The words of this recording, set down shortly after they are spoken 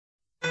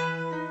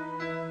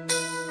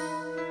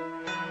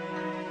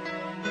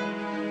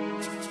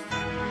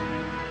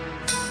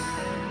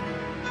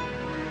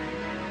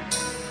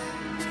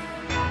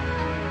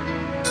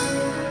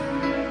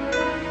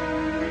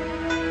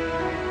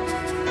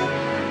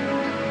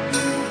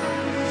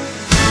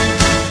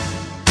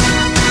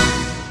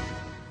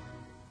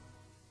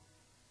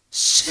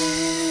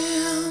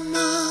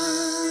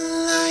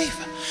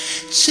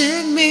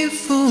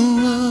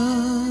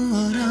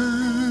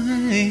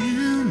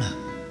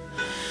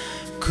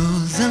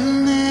'Cause I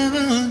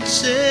never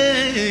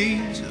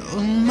change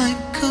all my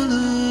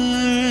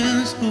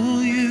colors for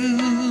you.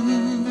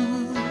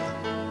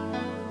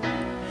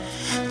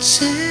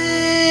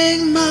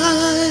 Take my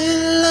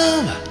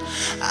love,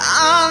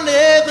 I'll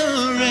never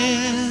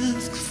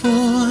ask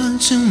for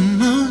too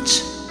much.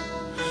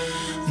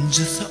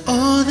 Just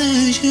all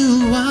that you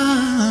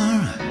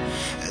are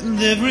and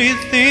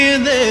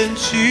everything that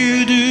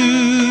you do.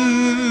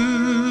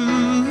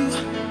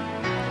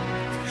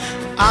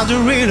 I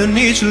don't really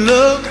need your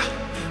look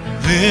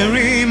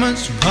very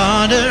much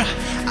harder.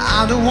 I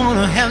don't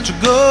wanna have to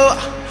go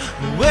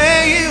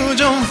where you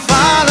don't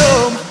follow.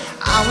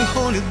 I will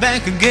hold it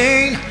back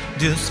again.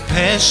 This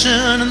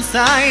passion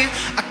inside,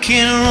 I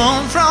can't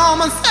run from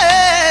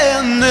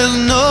myself. There's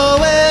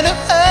nowhere to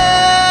hide.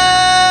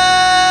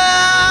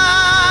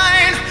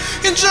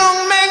 You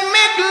don't make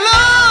me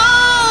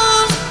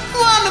close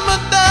one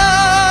more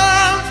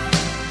time.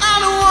 I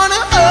don't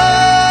wanna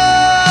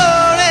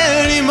hurt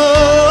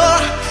anymore.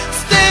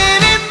 Stay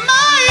in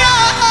my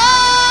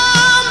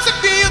arms if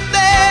you're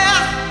there.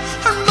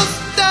 I must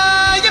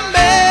die,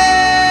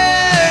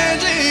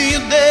 imagine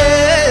you're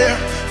there.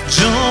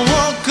 Don't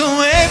walk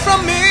away from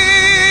me.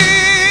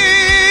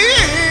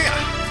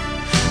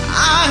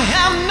 I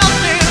have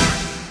nothing,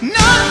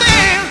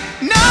 nothing,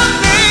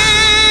 nothing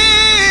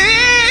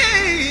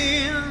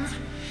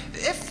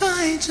if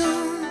I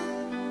don't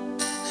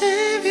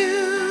have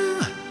you,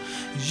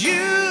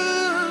 you.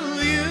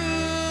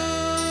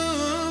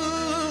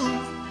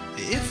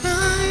 If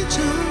I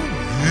don't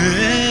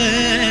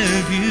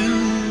have you,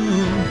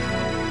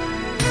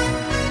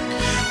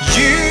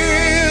 you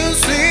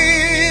see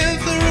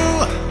through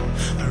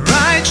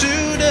right to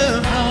the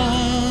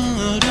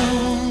heart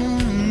of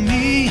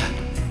me.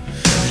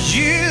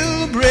 You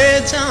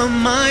break down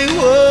my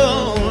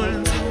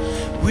world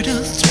with a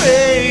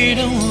straight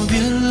of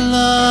your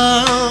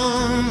love.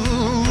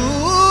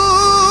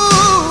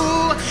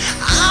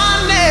 I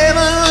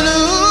never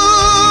knew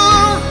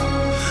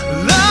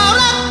love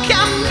like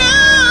I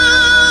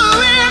knew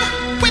it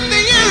with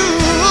you.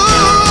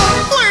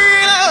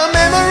 When our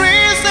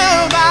memories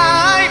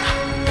survive,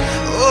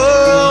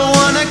 oh,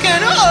 one I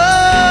can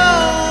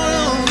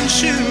hold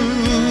to.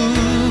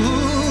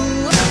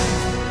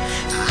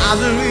 I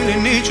don't really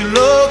need to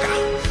look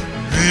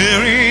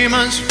very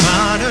much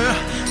farther.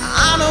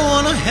 I don't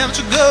wanna have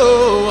to go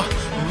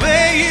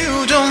where you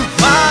don't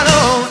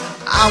follow.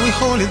 I will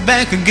hold it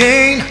back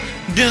again.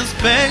 This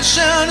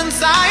passion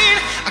inside,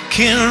 I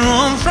can't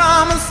run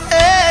from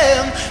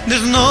myself.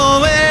 There's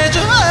nowhere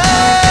to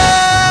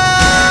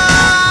hide.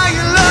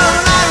 Your love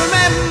I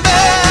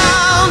remember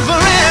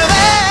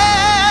forever.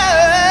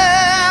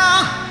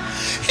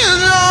 You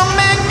don't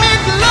make me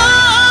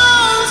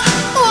close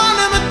one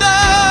more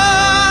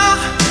time.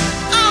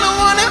 I don't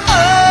wanna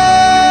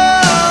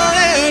hurt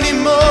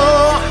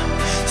anymore.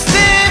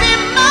 Stay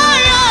in my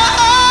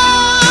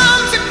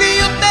arms if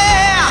you're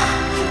there.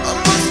 I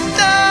must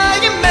die,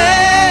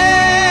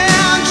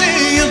 imagine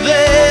you're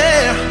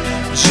there.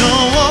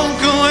 Don't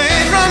walk away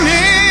from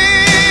me.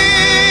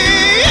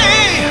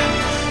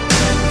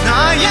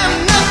 I am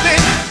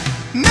nothing,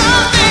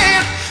 nothing,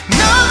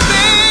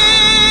 nothing.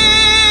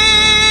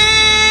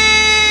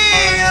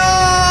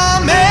 Oh,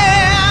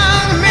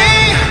 make me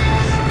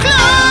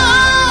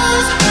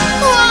close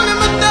one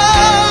more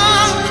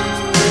time.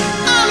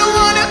 I don't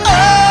wanna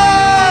hurt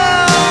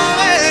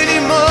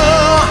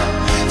anymore.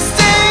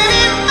 Stay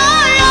in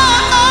my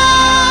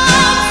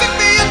arms if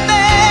you're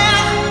there.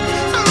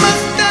 I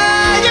must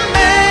die,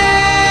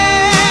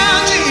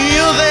 imagine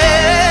you're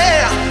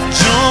there.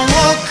 Don't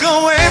walk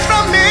away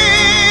from me.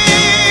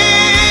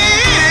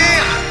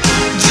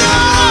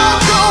 Don't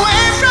walk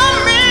away from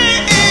me.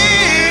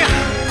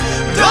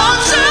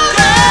 Don't you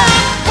dare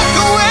walk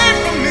away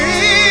from me.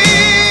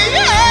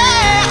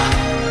 Yeah.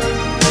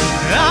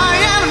 I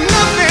am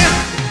nothing,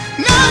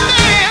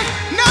 nothing,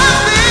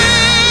 nothing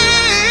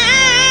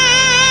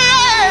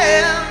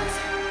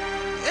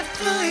if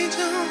I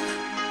don't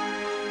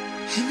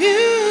have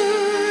you.